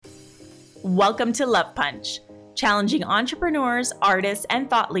Welcome to Love Punch, challenging entrepreneurs, artists, and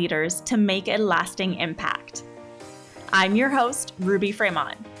thought leaders to make a lasting impact. I'm your host, Ruby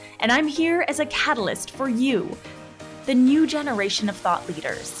Fremont, and I'm here as a catalyst for you, the new generation of thought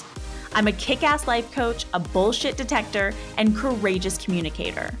leaders. I'm a kick-ass life coach, a bullshit detector, and courageous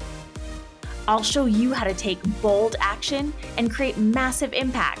communicator. I'll show you how to take bold action and create massive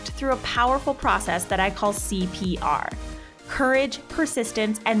impact through a powerful process that I call CPR. Courage,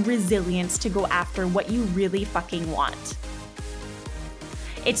 persistence, and resilience to go after what you really fucking want.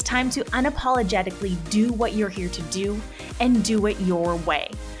 It's time to unapologetically do what you're here to do and do it your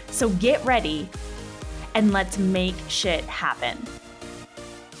way. So get ready and let's make shit happen.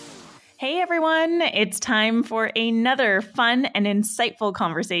 Hey everyone, it's time for another fun and insightful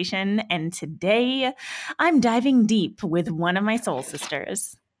conversation, and today I'm diving deep with one of my soul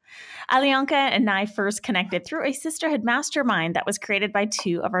sisters. Alionka and I first connected through a sisterhood mastermind that was created by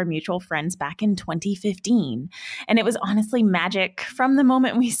two of our mutual friends back in 2015. And it was honestly magic from the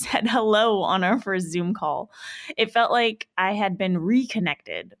moment we said hello on our first Zoom call. It felt like I had been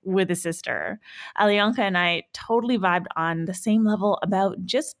reconnected with a sister. Alionka and I totally vibed on the same level about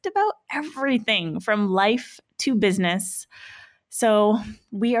just about everything from life to business. So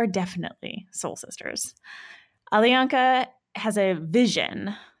we are definitely soul sisters. Alionka has a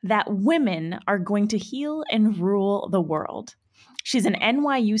vision that women are going to heal and rule the world. She's an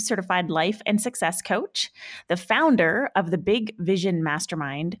NYU certified life and success coach, the founder of the Big Vision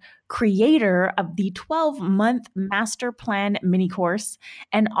Mastermind, creator of the 12-month Master Plan mini course,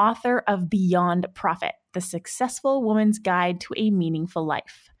 and author of Beyond Profit, the Successful Woman's Guide to a Meaningful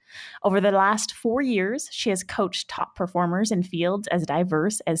Life. Over the last 4 years, she has coached top performers in fields as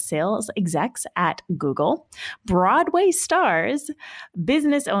diverse as sales execs at Google, Broadway stars,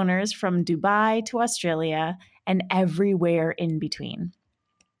 business owners from Dubai to Australia, and everywhere in between.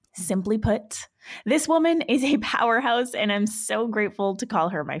 Simply put, this woman is a powerhouse, and I'm so grateful to call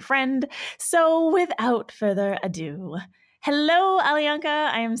her my friend. So without further ado, hello, Alionka.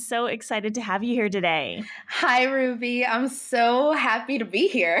 I am so excited to have you here today. Hi, Ruby. I'm so happy to be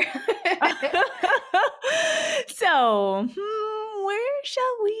here. So, where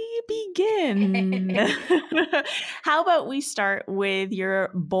shall we begin? How about we start with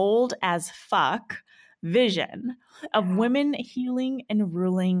your bold as fuck vision of women healing and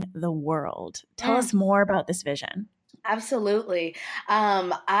ruling the world. Tell us more about this vision. Absolutely.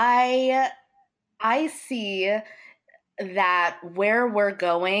 I see that where we're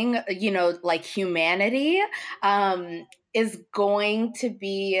going, like humanity, is going to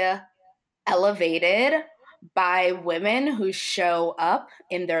be elevated by women who show up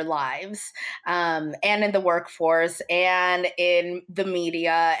in their lives, and in the workforce and in the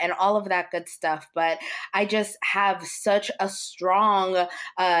media and all of that good stuff. But I just have such a strong,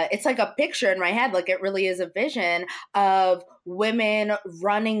 it's like a picture in my head, like it really is a vision of women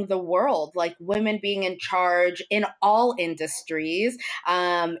running the world, like women being in charge in all industries,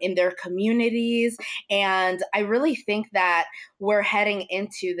 in their communities. And I really think that we're heading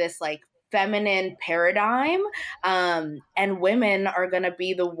into this like feminine paradigm, and women are going to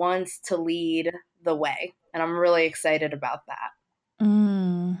be the ones to lead the way. And I'm really excited about that.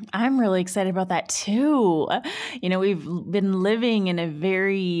 I'm really excited about that too. You know, we've been living in a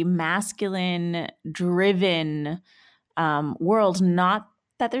very masculine driven world. Not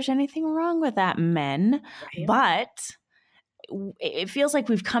that there's anything wrong with that, men, Right. but it feels like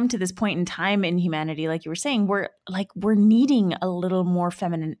we've come to this point in time in humanity, like you were saying, we're needing a little more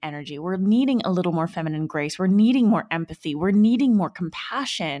feminine energy. We're needing a little more feminine grace. We're needing more empathy. We're needing more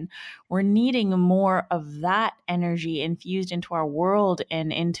compassion. We're needing more of that energy infused into our world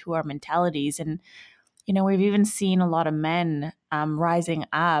and into our mentalities. And, you know, we've even seen a lot of men rising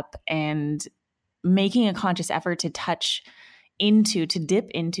up and making a conscious effort to dip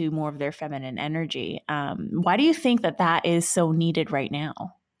into more of their feminine energy. Why do you think that is so needed right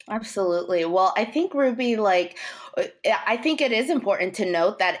now? Absolutely. Well, I think, Ruby, I think it is important to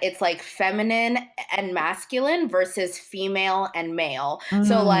note that it's like feminine and masculine versus female and male.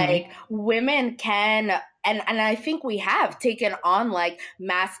 So like women can, and I think we have taken on like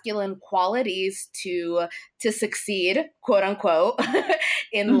masculine qualities to succeed, quote unquote,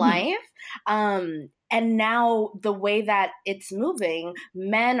 in life. And now the way that it's moving,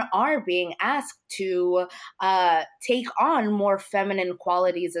 men are being asked to take on more feminine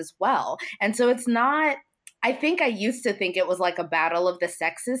qualities as well. And so it's not I think I used to think it was like a battle of the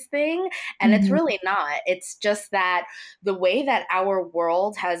sexes thing, and it's Mhm. really not. It's just that the way that our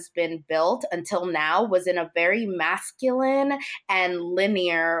world has been built until now was in a very masculine and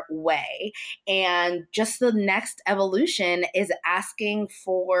linear way. And just the next evolution is asking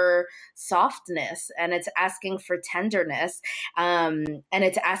for softness, and it's asking for tenderness, and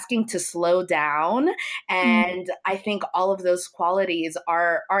it's asking to slow down. Mhm. And I think all of those qualities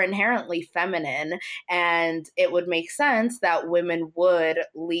are inherently feminine, and it would make sense that women would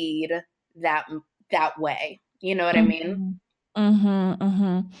lead that that way. You know what I mean? Mhm. Mhm.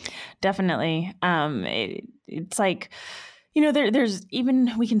 Mhm. Definitely. It's like, there's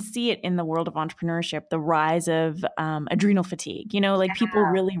even, we can see it in the world of entrepreneurship, the rise of adrenal fatigue, like people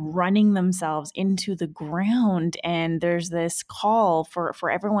really running themselves into the ground. And there's this call for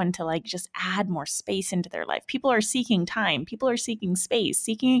everyone to like just add more space into their life. People are seeking time. People are seeking space,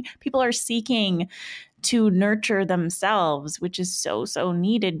 people are seeking to nurture themselves, which is so, so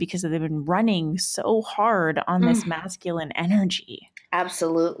needed because they've been running so hard on this Mm, masculine energy.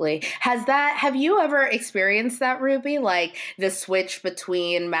 absolutely. Have you ever experienced that, Ruby? Like the switch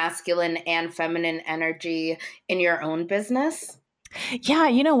between masculine and feminine energy in your own business? Yeah,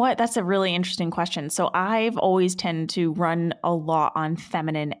 you know what? That's a really interesting question. So I've always tend to run a lot on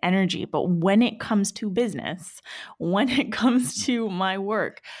feminine energy, but when it comes to business, when it comes to my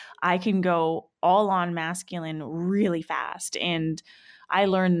work, I can go all on masculine really fast. And I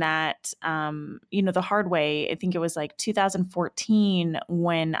learned that, the hard way. I think it was like 2014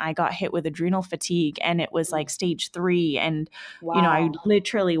 when I got hit with adrenal fatigue, and it was like stage 3. And I Wow.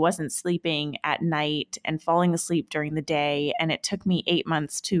 literally wasn't sleeping at night and falling asleep during the day. And it took me 8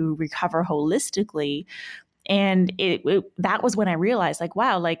 months to recover holistically. And that was when I realized, like,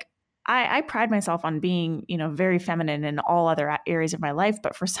 wow, like I pride myself on being, very feminine in all other areas of my life.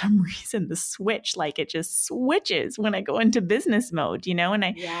 But for some reason, the switch, like it just switches when I go into business mode,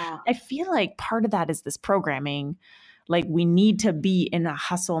 and Yeah. I feel like part of that is this programming. Like we need to be in a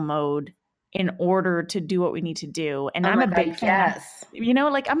hustle mode in order to do what we need to do. And Oh I'm my a big God, fan of, yes.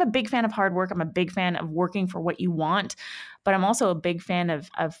 like I'm a big fan of hard work. I'm a big fan of working for what you want, but I'm also a big fan of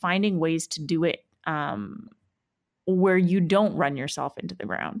finding ways to do it where you don't run yourself into the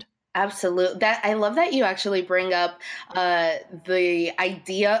ground. Absolutely. That I love that you actually bring up the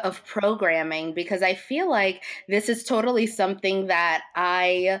idea of programming, because I feel like this is totally something that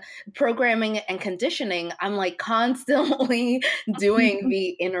programming and conditioning, I'm like constantly doing the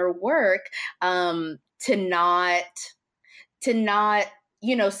inner work to not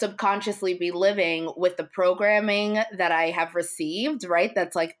subconsciously be living with the programming that I have received, right?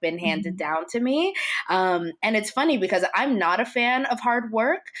 That's like been handed Mhm. down to me. And it's funny because I'm not a fan of hard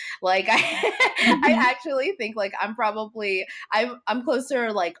work. Like I Mhm. actually think like I'm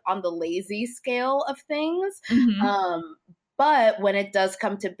closer like on the lazy scale of things. Mhm. Um, but when it does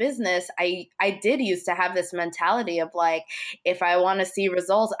come to business, I did used to have this mentality of like, if I want to see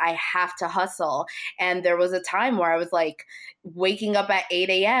results, I have to hustle. And there was a time where I was like waking up at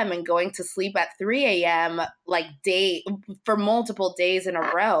 8 a.m. and going to sleep at 3 a.m. like day for multiple days in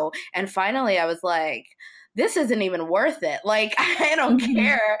a row. And finally I was like, this isn't even worth it. Like I don't Mhm.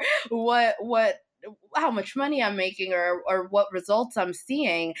 care what how much money I'm making or what results I'm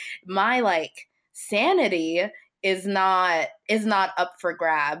seeing. My like sanity is not up for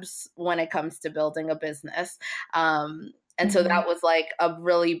grabs when it comes to building a business. And so Mhm. that was like a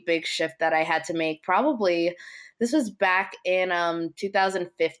really big shift that I had to make. Probably this was back in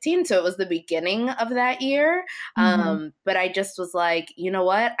 2015, so it was the beginning of that year. Mhm. But I just was like, you know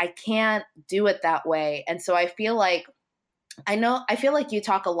what? I can't do it that way. And so I feel like you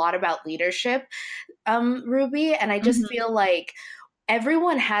talk a lot about leadership, Ruby, and I just Mhm. feel like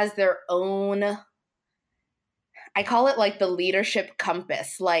everyone has their own, I call it like the leadership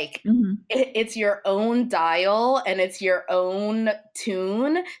compass. Like Mhm. it's your own dial and it's your own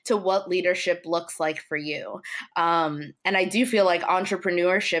tune to what leadership looks like for you. And I do feel like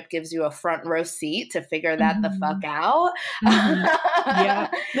entrepreneurship gives you a front row seat to figure that the fuck Mhm. out. Mhm. Yeah.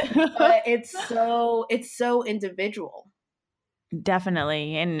 But it's so individual.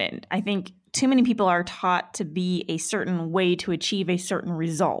 Definitely. And I think too many people are taught to be a certain way to achieve a certain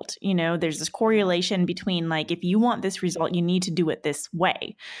result. There's this correlation between like, if you want this result, you need to do it this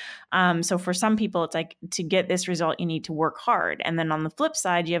way. So for some people, it's like to get this result, you need to work hard. And then on the flip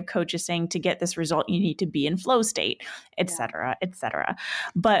side, you have coaches saying to get this result, you need to be in flow state, et Yeah. cetera, et cetera.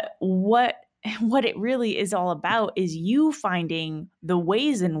 But what it really is all about is you finding the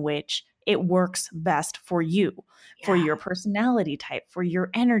ways in which it works best for you, for Yeah. your personality type, for your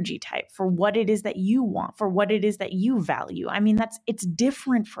energy type, for what it is that you want, for what it is that you value. I mean, it's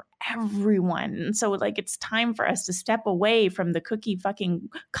different for everyone. And so like, it's time for us to step away from the cookie fucking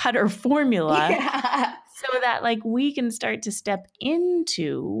cutter formula Yeah. so that like we can start to step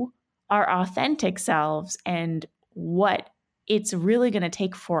into our authentic selves and what it's really going to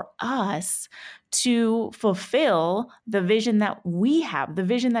take for us to fulfill the vision that we have, the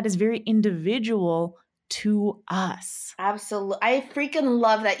vision that is very individual to us. Absolutely. I freaking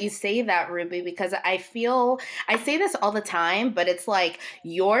love that you say that, Ruby, because I feel I say this all the time, but it's like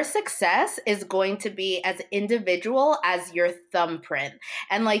your success is going to be as individual as your thumbprint.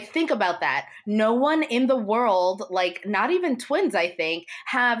 And like, think about that. No one in the world, like, not even twins, I think,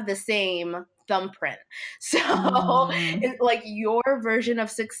 have the same thumbprint. So, Mm. like, your version of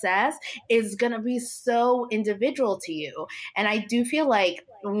success is going to be so individual to you. And I do feel like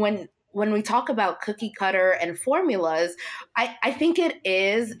when we talk about cookie cutter and formulas, I think it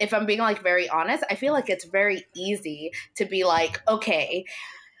is, if I'm being like very honest, I feel like it's very easy to be like, okay,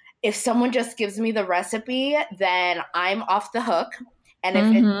 if someone just gives me the recipe, then I'm off the hook. And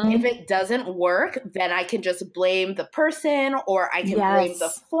if it doesn't work, then I can just blame the person or I can blame the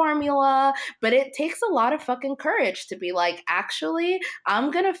Yes. formula. But it takes a lot of fucking courage to be like, actually,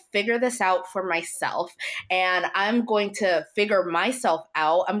 I'm going to figure this out for myself and I'm going to figure myself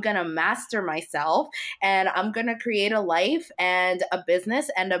out. I'm going to master myself and I'm going to create a life and a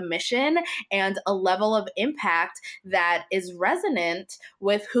business and a mission and a level of impact that is resonant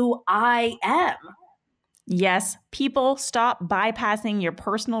with who I am. Yes, people, stop bypassing your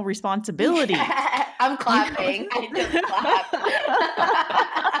personal responsibilities. Yeah, I'm clapping. I just clapped.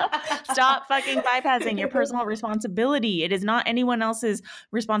 Stop fucking bypassing your personal responsibility. It is not anyone else's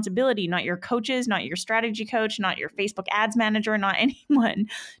responsibility, not your coaches, not your strategy coach, not your Facebook ads manager, not anyone,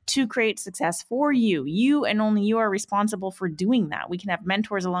 to create success for you. You and only you are responsible for doing that. We can have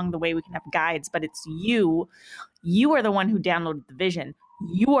mentors along the way, we can have guides, but it's you. You are the one who downloaded the vision.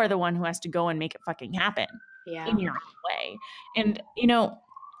 You are the one who has to go and make it fucking happen in your own way. And, you know,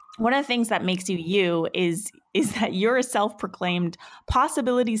 one of the things that makes you you is that you're a self-proclaimed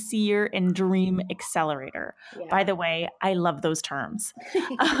possibility seer and dream accelerator. Yeah. By the way, I love those terms.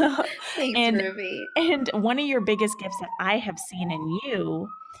 Thanks, Ruby. And one of your biggest gifts that I have seen in you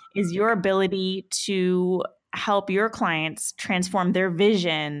is your ability to help your clients transform their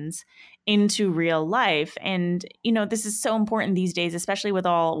visions into real life. And, you know, this is so important these days, especially with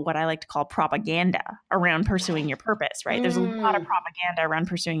all what I like to call propaganda around pursuing your purpose, right? There's a lot of propaganda around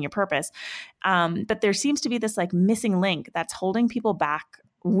pursuing your purpose. But there seems to be this like missing link that's holding people back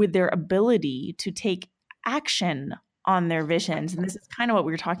with their ability to take action on their visions. And this is kind of what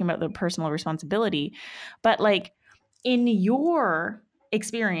we were talking about, the personal responsibility. But like in your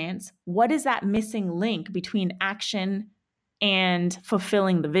experience, what is that missing link between action and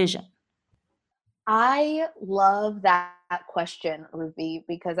fulfilling the vision? I love that question, Ruby,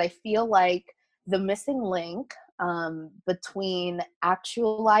 because I feel like the missing link between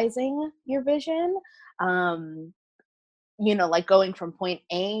actualizing your vision, um, like going from point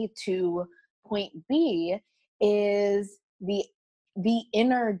A to point B, is the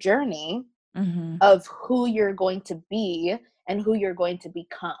inner journey of who you're going to be and who you're going to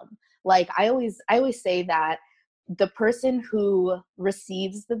become. Like I always say that the person who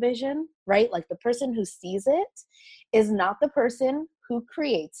receives the vision, right? Like the person who sees it is not the person who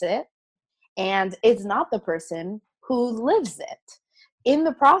creates it, and it's not the person who lives it. In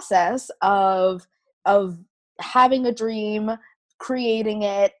the process of having a dream, creating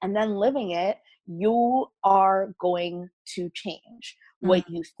it, and then living it, you are going to change. What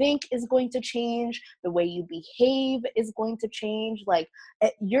you think is going to change, the way you behave is going to change. Like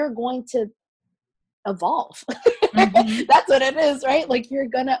you're going to evolve. That's what it is, right? Like you're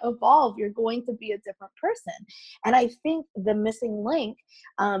gonna evolve, you're going to be a different person. And I think the missing link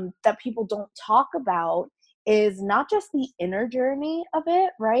that people don't talk about is not just the inner journey of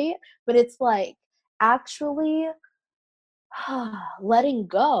it, right? But it's like actually letting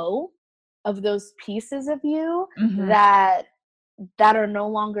go of those pieces of you that are no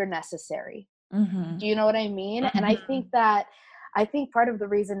longer necessary. Do you know what I mean? And I think part of the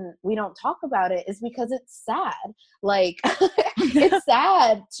reason we don't talk about it is because it's sad. Like it's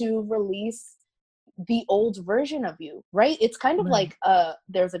sad to release the old version of you, right? It's kind of like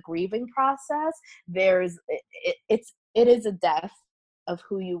there's a grieving process. It is a death of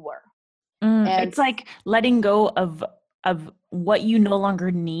who you were. And It's like letting go of what you no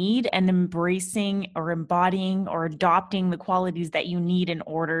longer need and embracing or embodying or adopting the qualities that you need in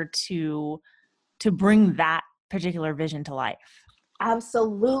order to bring that particular vision to life.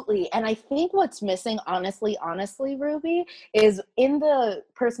 Absolutely. And I think what's missing, honestly, Ruby, is in the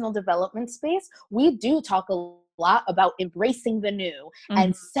personal development space, we do talk a lot about embracing the new Mhm.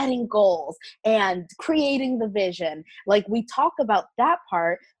 and setting goals and creating the vision. Like, we talk about that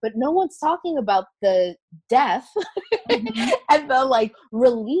part, but no one's talking about the death Mhm. and the like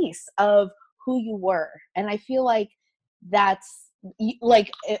release of who you were. And I feel like that's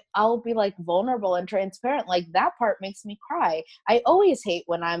like I'll be like vulnerable and transparent. Like, that part makes me cry. I always hate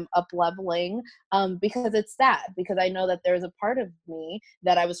when I'm up leveling, because it's sad, because I know that there's a part of me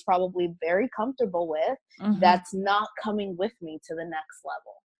that I was probably very comfortable with Mhm. that's not coming with me to the next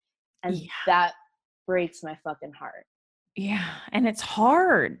level, and Yeah. that breaks my fucking heart. Yeah, and it's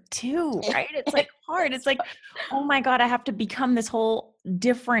hard too, right? It's like hard. It's like, oh my God, I have to become this whole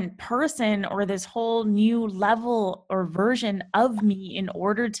different person or this whole new level or version of me in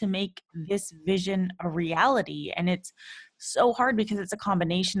order to make this vision a reality. And it's so hard because it's a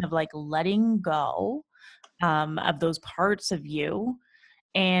combination of like letting go of those parts of you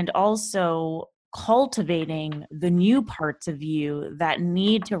and also cultivating the new parts of you that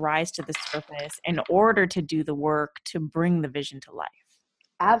need to rise to the surface in order to do the work to bring the vision to life.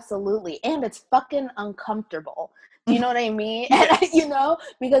 Absolutely. And it's fucking uncomfortable. Do you know what I mean? And, Yeah.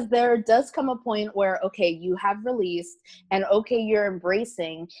 because there does come a point where, okay, you have released and okay, you're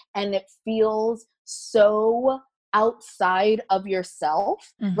embracing, and it feels so outside of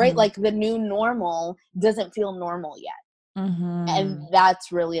yourself, right? Mhm. Like, the new normal doesn't feel normal yet. And Mhm.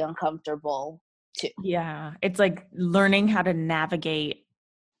 that's really uncomfortable too. Yeah, it's like learning how to navigate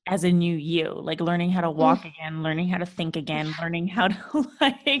as a new you, like learning how to Mm, walk again, learning how to think again, learning how to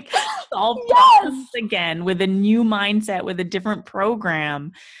like solve yes. problems again with a new mindset, with a different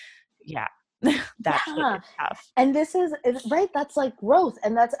program. Yeah. That shit Yeah. is tough. And this is right, that's like growth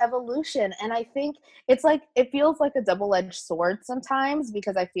and that's evolution. And I think it's like, it feels like a double-edged sword sometimes,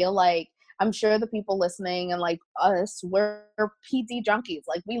 because I feel like, I'm sure the people listening and like us, we're PD junkies.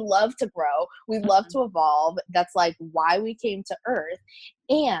 Like, we love to grow, we love Mhm. to evolve. That's like why we came to earth.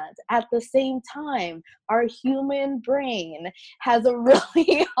 And at the same time, our human brain has a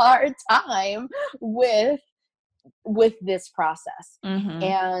really hard time with this process. Mhm.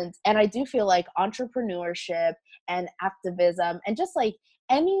 And I do feel like entrepreneurship and activism and just like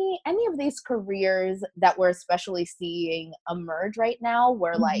any of these careers that we're especially seeing emerge right now,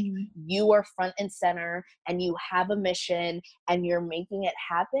 where like Mhm. you are front and center and you have a mission and you're making it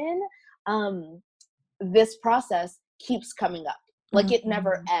happen, um this process keeps coming up. Like, it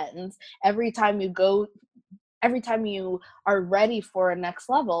never Mhm. ends. Every time you are ready for a next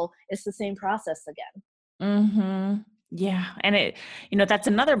level, it's the same process again. Mhm. Yeah, and that's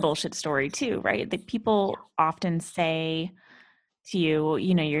another bullshit story too, right? That people often say to you,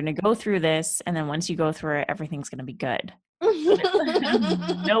 you're gonna go through this, and then once you go through it, everything's gonna be good. And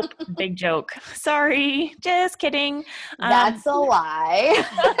it's nope, big joke. Sorry, just kidding. Um, That's a lie.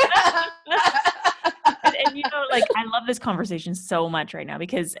 and like I love this conversation so much right now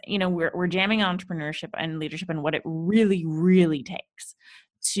because we're jamming entrepreneurship and leadership and what it really, really takes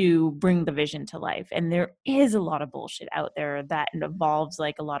to bring the vision to life. And there is a lot of bullshit out there that involves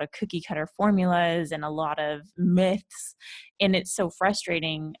like a lot of cookie cutter formulas and a lot of myths. And it's so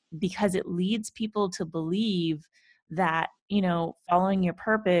frustrating because it leads people to believe that following your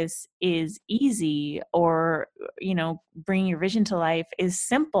purpose is easy, or bringing your vision to life is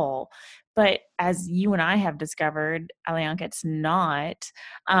simple. But as you and I have discovered, Alionka, it's not.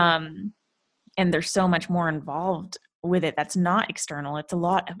 um, and there's so much more involved with it that's not external. It's a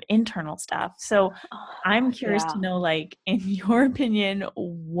lot of internal stuff. So I'm curious to Yeah. know, like, in your opinion,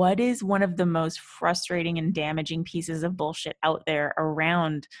 what is one of the most frustrating and damaging pieces of bullshit out there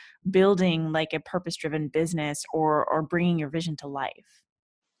around building like a purpose-driven business or bringing your vision to life?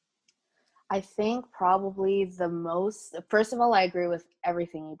 I think probably the most, first of all, I agree with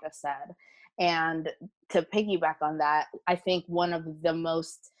everything you just said. And to piggyback on that, I think one of the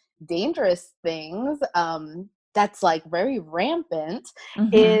most dangerous things, that's like very rampant,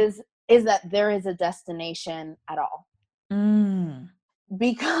 Mm-hmm. is that there is a destination at all. Mm.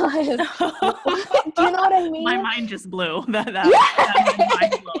 Because do you know what I My mean? mind just blew. That was Yeah.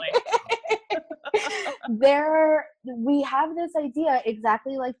 mind blowing. There, we have this idea,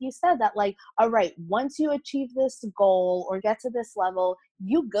 exactly like you said, that like, all right, once you achieve this goal or get to this level,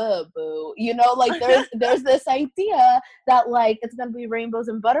 you good, boo. Like, there's this idea that like it's gonna be rainbows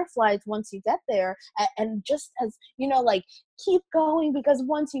and butterflies once you get there, and just as like, keep going, because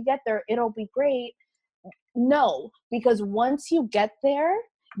once you get there it'll be great. No, because once you get there,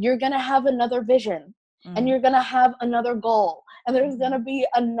 you're going to have another vision, and Mm. you're going to have another goal, and there's going to be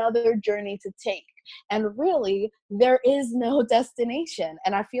another journey to take. And really, there is no destination.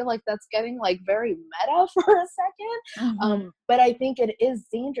 And I feel like that's getting like very meta for a second. Mm-hmm. But I think it is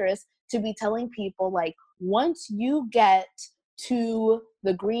dangerous to be telling people like, once you get to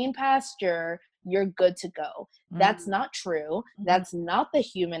the green pasture, you're good to go. That's not true. That's not the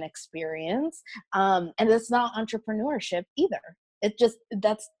human experience. And it's not entrepreneurship either. It just,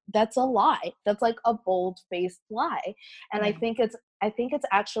 that's a lie. That's like a bold-faced lie. And I think it's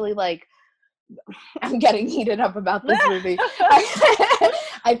actually like, I'm getting heated up about this, Ruby.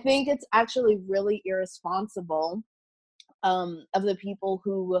 I think it's actually really irresponsible of the people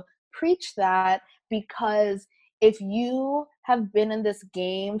who preach that, because if you have been in this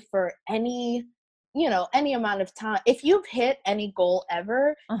game for any amount of time, if you've hit any goal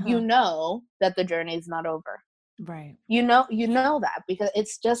ever, you know that the journey is not over. Right. You know that, because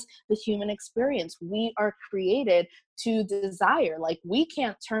it's just the human experience. We are created to desire. Like, we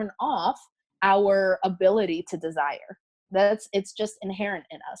can't turn off our ability to desire. It's just inherent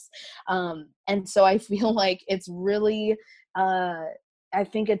in us. And so I feel like it's really I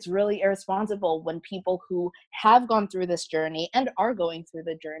think it's really irresponsible when people who have gone through this journey and are going through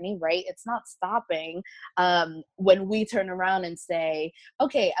the journey, right? It's not stopping. When we turn around and say,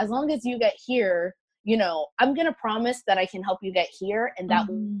 okay, as long as you get here, I'm going to promise that I can help you get here, and that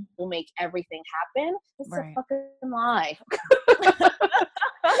will make everything happen. It's a fucking lie.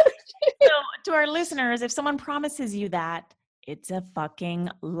 So, to our listeners, if someone promises you that, it's a fucking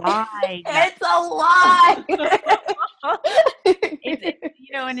lie. It's a lie.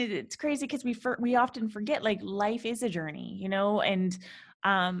 And it's crazy because we often forget, like, life is a journey, and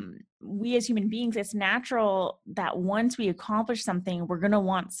we as human beings, it's natural that once we accomplish something, we're going to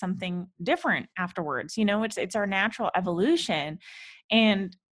want something different afterwards. It's our natural evolution.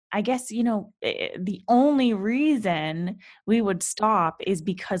 And I guess, the only reason we would stop is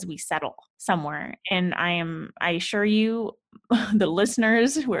because we settle somewhere. And I assure you, the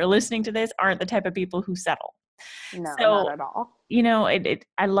listeners who are listening to this aren't the type of people who settle. No, So, not at all.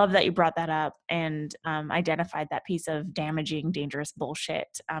 I love that you brought that up and identified that piece of damaging, dangerous bullshit.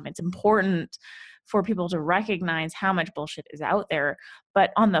 It's important for people to recognize how much bullshit is out there.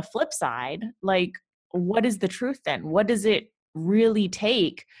 But on the flip side, like, what is the truth then? What does it really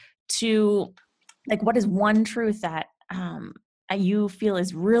take to, like, what is one truth that you feel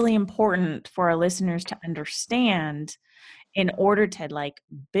is really important for our listeners to understand in order to, like,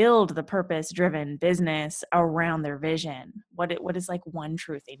 build the purpose-driven business around their vision? What is like one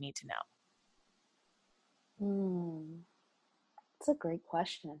truth they need to know? That's a great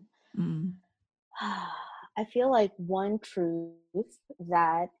question. Mm. I feel like one truth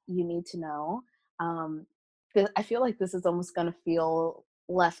that you need to know, I feel like this is almost going to feel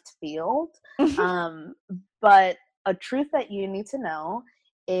left field, but a truth that you need to know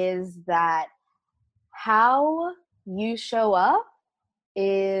is that how you show up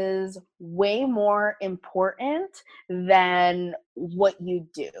is way more important than what you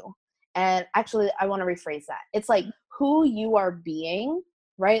do. And actually, I want to rephrase that. It's like who you are being,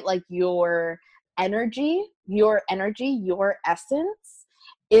 right? Like your energy, your essence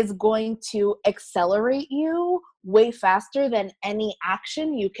is going to accelerate you way faster than any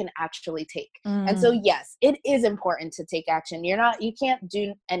action you can actually take. And so, yes, it is important to take action. You can't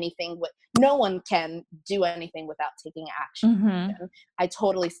do anything no one can do anything without taking action. I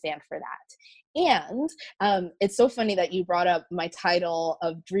totally stand for that. And it's so funny that you brought up my title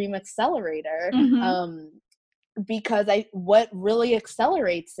of Dream Accelerator, because what really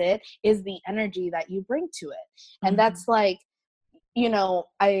accelerates it is the energy that you bring to it. And that's like,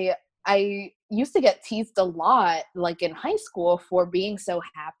 I used to get teased a lot, like in high school, for being so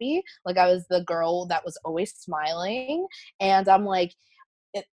happy. Like, I was the girl that was always smiling. And I'm like,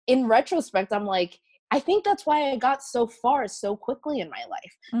 in retrospect, I'm like, I think that's why I got so far so quickly in my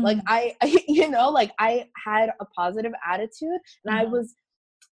life. Like, I I had a positive attitude, and I was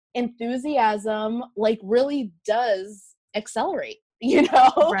enthusiasm, like, really does accelerate, Right.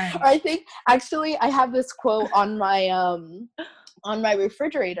 Or I think, actually, I have this quote on my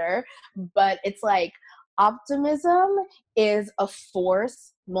refrigerator, but it's like, optimism is a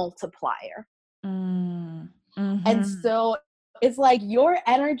force multiplier. And so it's like your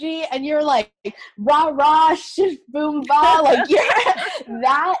energy, and you're like, rah rah, shish boom ba, like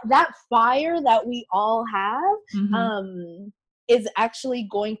that fire that we all have is actually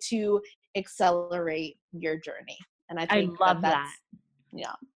going to accelerate your journey. And I think I love that's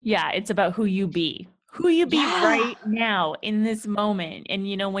that. Yeah, it's about who you be right now in this moment.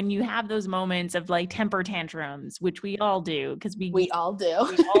 And when you have those moments of, like, temper tantrums, which we all do, because we all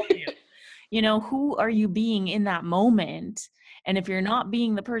do. Who are you being in that moment? And if you're not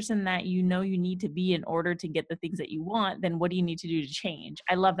being the person that you know you need to be in order to get the things that you want, then what do you need to do to change?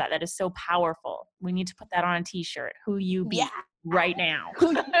 I love that. That is so powerful. We need to put that on a t-shirt. Who you be right now.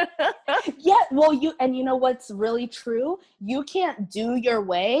 Yeah, well, you know what's really true? You can't do your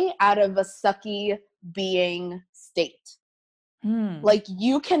way out of a sucky being state. Like,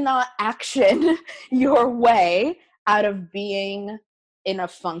 you cannot action your way out of being in a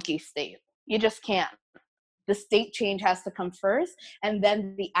funky state. You just can't. The state change has to come first, and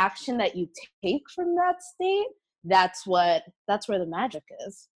then the action that you take from that state, that's where the magic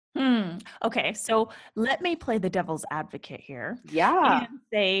is. Okay, so let me play the devil's advocate here. Yeah. And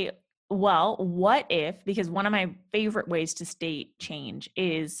say, well, what if, because one of my favorite ways to state change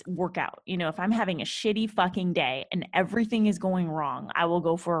is workout. You know, if I'm having a shitty fucking day and everything is going wrong, I will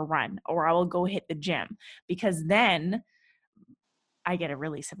go for a run or I will go hit the gym, because then I get a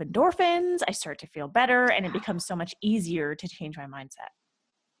release of endorphins, I start to feel better, and it becomes so much easier to change my mindset.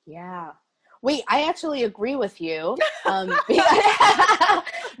 Yeah. Wait, I actually agree with you.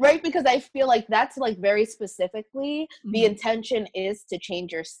 Right? Because I feel like that's like very specifically the intention is to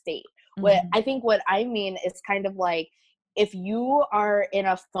change your state. What I mean is kind of like, if you are in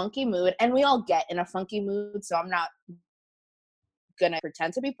a funky mood, and we all get in a funky mood, so I'm not gonna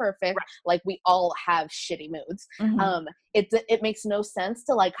pretend to be perfect. Right. Like, we all have shitty moods. It makes no sense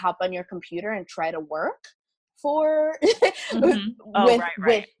to like hop on your computer and try to work for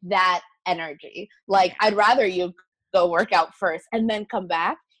with that energy. Like, I'd rather you go work out first and then come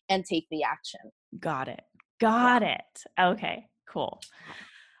back and take the action. Got it. Okay, cool.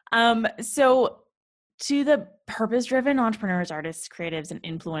 So to the purpose-driven entrepreneurs, artists, creatives, and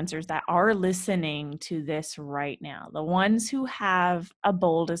influencers that are listening to this right now, the ones who have a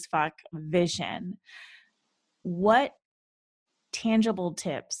bold as fuck vision, what tangible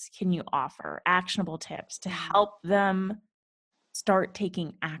tips can you offer, actionable tips to help them start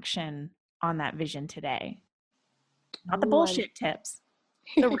taking action on that vision today? Not the bullshit tips,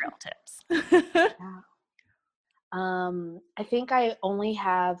 the real tips. I think I only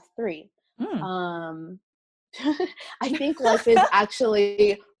have 3. I think life is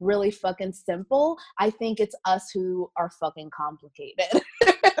actually really fucking simple. I think it's us who are fucking complicated.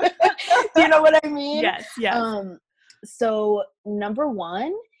 Do you know what I mean? Yes. So number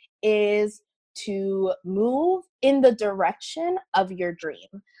 1 is to move in the direction of your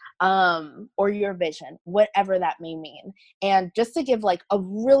dream, or your vision, whatever that may mean. And just to give like a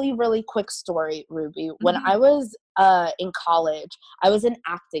really, really quick story, Ruby, when I was in college, I was an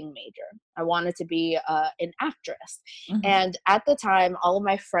acting major. I wanted to be an actress. And at the time, all of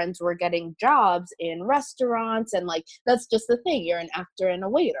my friends were getting jobs in restaurants, and like, that's just the thing. You're an actor and a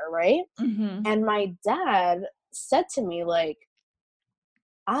waiter, right? And my dad said to me, like,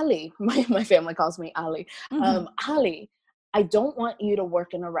 Ali, my family calls me Ali. Ali, I don't want you to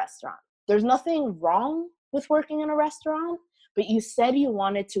work in a restaurant. There's nothing wrong with working in a restaurant, but you said you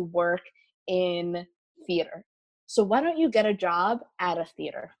wanted to work in theater. So why don't you get a job at a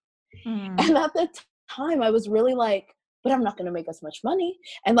theater? And at the time, I was really like, but I'm not going to make as much money.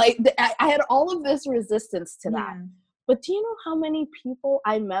 And like, I had all of this resistance to that. But do you know how many people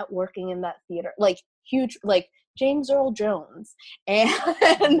I met working in that theater? Like, huge, like James Earl Jones and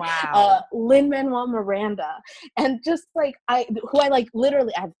Lin-Manuel Miranda, and just like I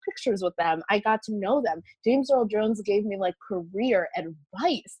literally, I have pictures with them. I got to know them. James Earl Jones gave me like career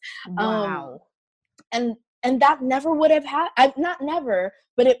advice. And that never would have happened. Not never,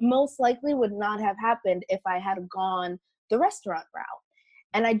 but it most likely would not have happened if I had gone the restaurant route.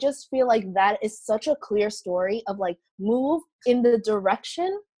 And I just feel like that is such a clear story of like, move in the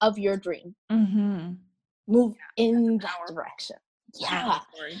direction of your dream. Move in that direction.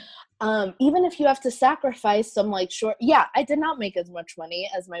 Even if you have to sacrifice some like short, I did not make as much money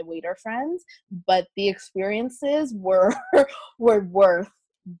as my waiter friends, but the experiences were worth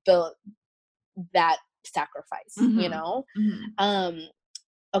that sacrifice, you know?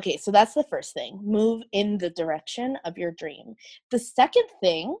 Okay, so that's the first thing. Move in the direction of your dream. The second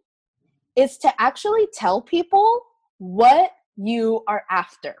thing is to actually tell people what you are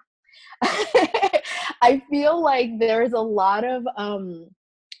after. I feel like there's a lot of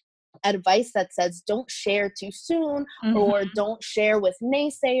advice that says don't share too soon, or don't share with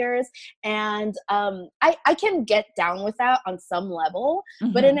naysayers. And I can get down with that on some level,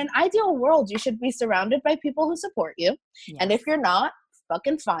 but in an ideal world, you should be surrounded by people who support you. And if you're not,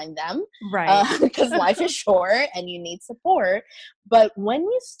 fucking find them, right? Because life is short and you need support. But when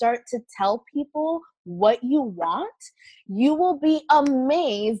you start to tell people what you want, you will be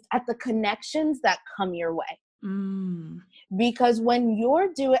amazed at the connections that come your way. Because when you're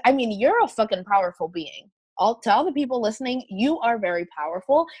you're a fucking powerful being. to all the people listening, you are very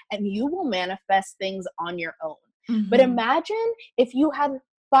powerful and you will manifest things on your own. Mm-hmm. But imagine if you had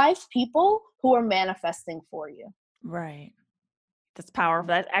 5 people who are manifesting for you. Right. That's powerful.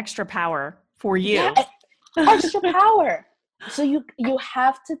 That's extra power for you. Yeah, extra power. So you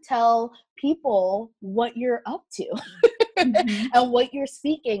have to tell people what you're up to Mm-hmm. and what you're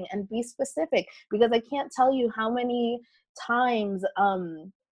seeking, and be specific, because I can't tell you how many times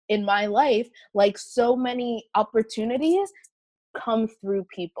in my life, like, so many opportunities come through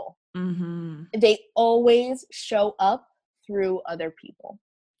people. Mm-hmm. They always show up through other people.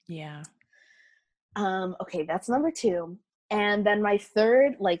 Yeah. Okay, that's number 2. And then my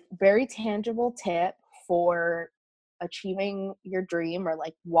third, like, very tangible tip for achieving your dream, or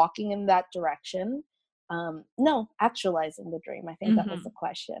like walking in that direction. No, actualizing the dream. I think that was Mm-hmm. the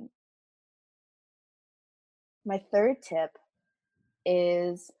question. My third tip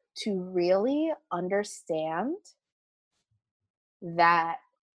is to really understand that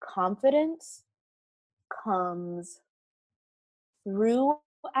confidence comes through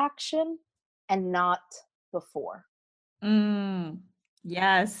action and not before.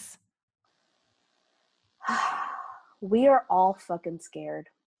 Yes. We are all fucking scared.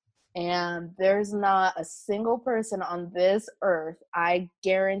 And there's not a single person on this earth, I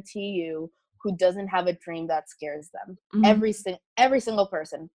guarantee you, who doesn't have a dream that scares them. Mm-hmm. Every single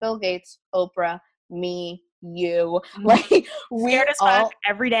person. Bill Gates, Oprah, me, you. Mm-hmm. Like, we Scared as all fuck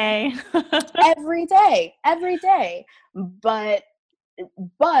every day. every day. But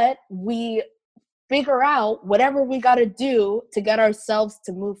we figure out whatever we got to do to get ourselves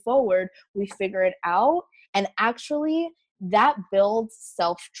to move forward. We figure it out, and actually that builds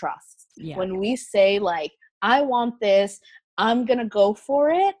self-trust. Yeah. When we say, like, I want this, I'm gonna go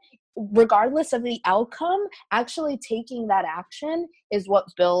for it regardless of the outcome, actually taking that action is what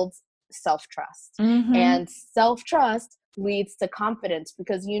builds self-trust. Mm-hmm. And self-trust leads to confidence,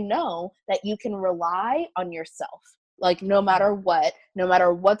 because you know that you can rely on yourself. Like, no matter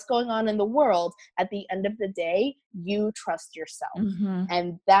what's going on in the world, at the end of the day, you trust yourself. Mm-hmm.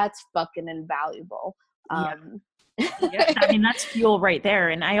 And that's fucking invaluable. Yeah. Yeah, I mean, that's fuel right there.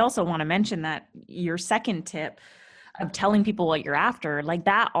 And I also want to mention that your second tip of telling people what you're after, like,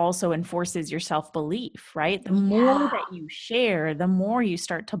 that also enforces your self-belief, right? The more that you share, the more you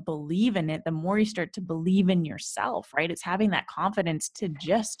start to believe in it, the more you start to believe in yourself, right? It's having that confidence to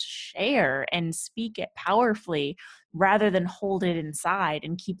just share and speak it powerfully rather than hold it inside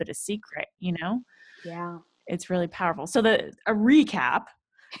and keep it a secret, you know? Yeah. It's really powerful. So a recap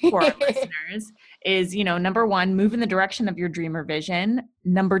for our listeners is, number 1, move in the direction of your dream or vision.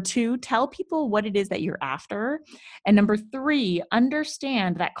 Number 2, tell people what it is that you're after. And number 3,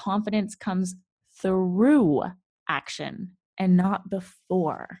 understand that confidence comes through action and not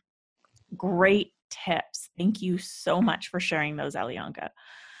before. Great tips. Thank you so much for sharing those, Alionka.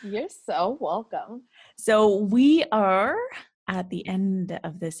 You're so welcome. So we are at the end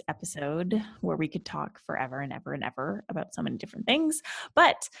of this episode, where we could talk forever and ever and ever about so many different things.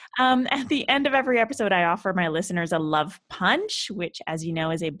 But at the end of every episode, I offer my listeners a love punch, which, as you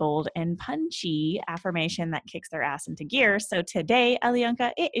know, is a bold and punchy affirmation that kicks their ass into gear. So today,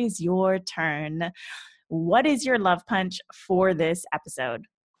 Alionka, it is your turn. What is your love punch for this episode?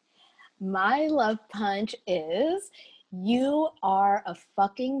 My love punch is, you are a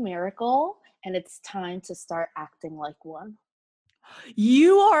fucking miracle, and it's time to start acting like one.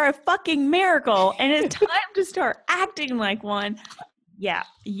 You are a fucking miracle, and it's time to start acting like one. Yeah,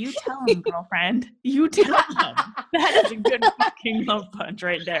 you tell him, girlfriend. You tell him. That is a good fucking love punch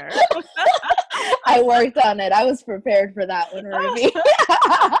right there. I worked on it. I was prepared for that one, Ruby.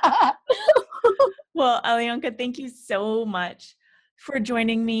 Well, Alionka, thank you so much for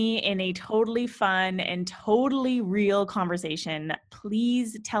joining me in a totally fun and totally real conversation.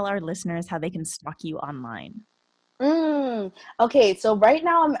 Please tell our listeners how they can stalk you online. Okay, so right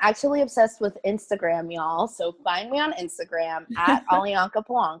now I'm actually obsessed with Instagram, y'all. So find me on Instagram at Alionka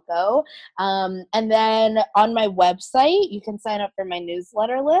Polanco. And then on my website, you can sign up for my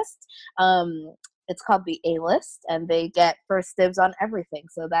newsletter list. It's called the A-List, and they get first dibs on everything.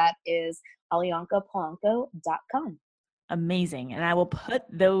 So that is alionkapolanco.com. Amazing. And I will put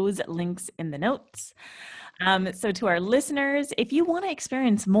those links in the notes. So to our listeners, if you want to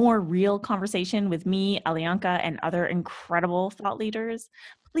experience more real conversation with me, Alionka, and other incredible thought leaders,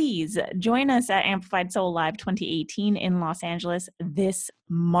 please join us at Amplified Soul Live 2018 in Los Angeles this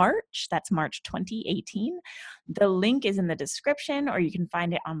March. That's March 2018. The link is in the description, or you can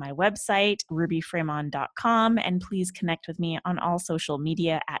find it on my website, rubyfremon.com. And please connect with me on all social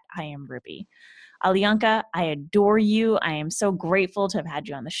media at I am Ruby. Alionka, I adore you. I am so grateful to have had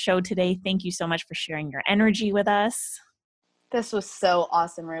you on the show today. Thank you so much for sharing your energy with us. This was so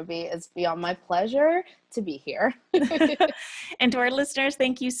awesome, Ruby. It's beyond my pleasure to be here. And to our listeners,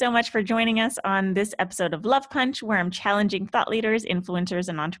 thank you so much for joining us on this episode of Love Punch, where I'm challenging thought leaders, influencers,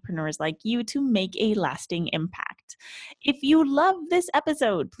 and entrepreneurs like you to make a lasting impact. If you love this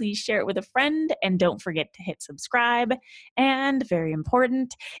episode, please share it with a friend, and don't forget to hit subscribe. And very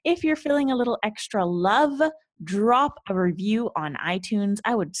important, if you're feeling a little extra love, drop a review on iTunes.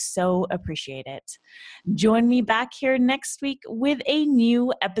 I would so appreciate it. Join me back here next week with a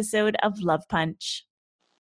new episode of Love Punch.